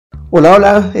Hola,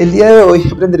 hola, el día de hoy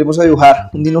aprenderemos a dibujar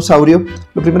un dinosaurio.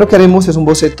 Lo primero que haremos es un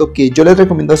boceto que yo les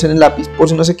recomiendo hacer en lápiz por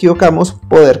si nos equivocamos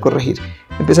poder corregir.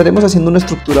 Empezaremos haciendo una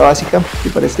estructura básica que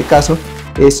para este caso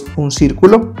es un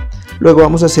círculo. Luego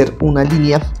vamos a hacer una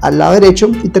línea al lado derecho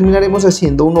y terminaremos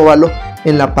haciendo un óvalo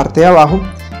en la parte de abajo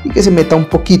y que se meta un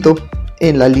poquito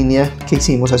en la línea que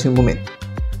hicimos hace un momento.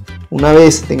 Una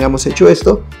vez tengamos hecho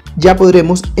esto, ya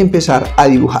podremos empezar a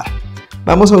dibujar.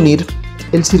 Vamos a unir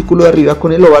el círculo de arriba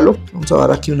con el óvalo. Vamos a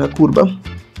dar aquí una curva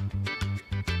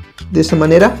de esta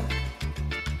manera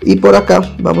y por acá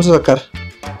vamos a sacar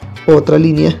otra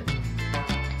línea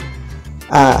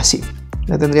así.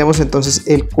 Ya tendríamos entonces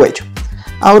el cuello.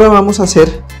 Ahora vamos a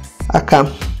hacer acá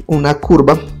una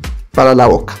curva para la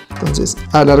boca. Entonces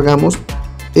alargamos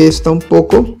esta un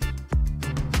poco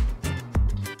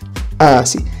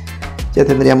así. Ya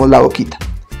tendríamos la boquita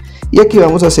y aquí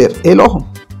vamos a hacer el ojo.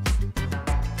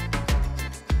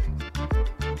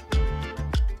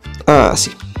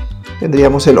 Así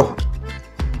tendríamos el ojo.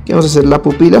 Aquí vamos a hacer la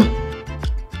pupila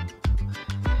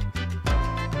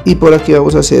y por aquí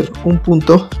vamos a hacer un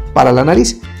punto para la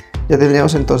nariz. Ya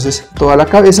tendríamos entonces toda la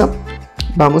cabeza.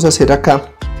 Vamos a hacer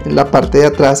acá en la parte de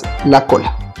atrás la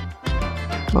cola.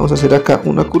 Vamos a hacer acá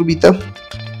una curvita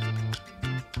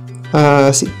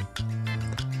así.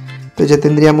 Entonces ya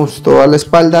tendríamos toda la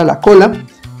espalda, la cola.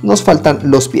 Nos faltan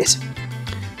los pies.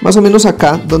 Más o menos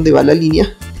acá donde va la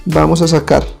línea vamos a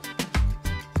sacar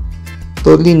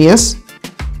dos líneas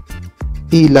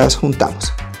y las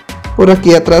juntamos. Por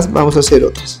aquí atrás vamos a hacer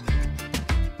otras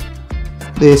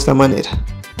de esta manera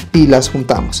y las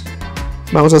juntamos.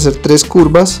 Vamos a hacer tres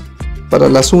curvas para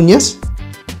las uñas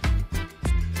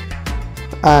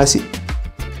así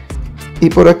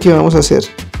y por aquí vamos a hacer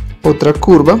otra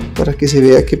curva para que se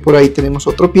vea que por ahí tenemos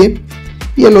otro pie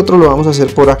y el otro lo vamos a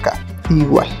hacer por acá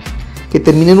igual, que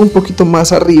terminen un poquito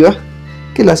más arriba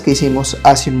que las que hicimos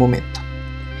hace un momento.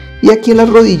 Y aquí en las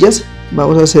rodillas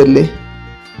vamos a hacerle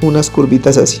unas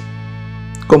curvitas así,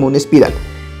 como una espiral,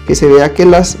 que se vea que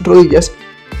las rodillas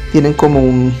tienen como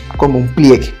un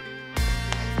pliegue.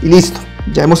 Y listo,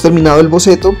 ya hemos terminado el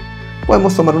boceto.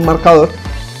 Podemos tomar un marcador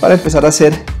para empezar a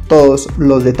hacer todos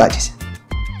los detalles.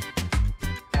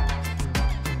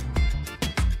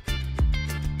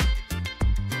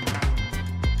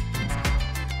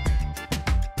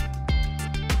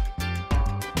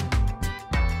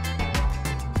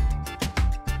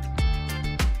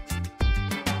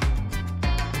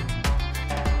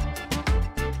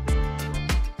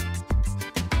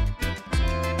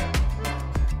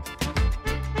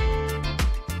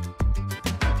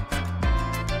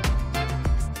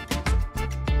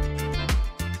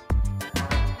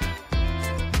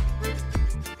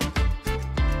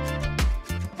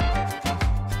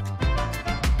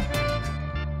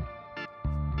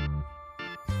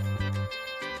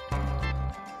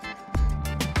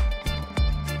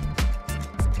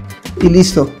 Y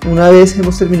listo, una vez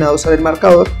hemos terminado de usar el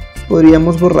marcador,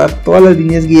 podríamos borrar todas las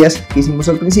líneas guías que hicimos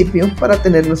al principio para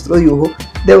tener nuestro dibujo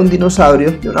de un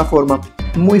dinosaurio de una forma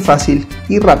muy fácil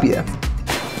y rápida.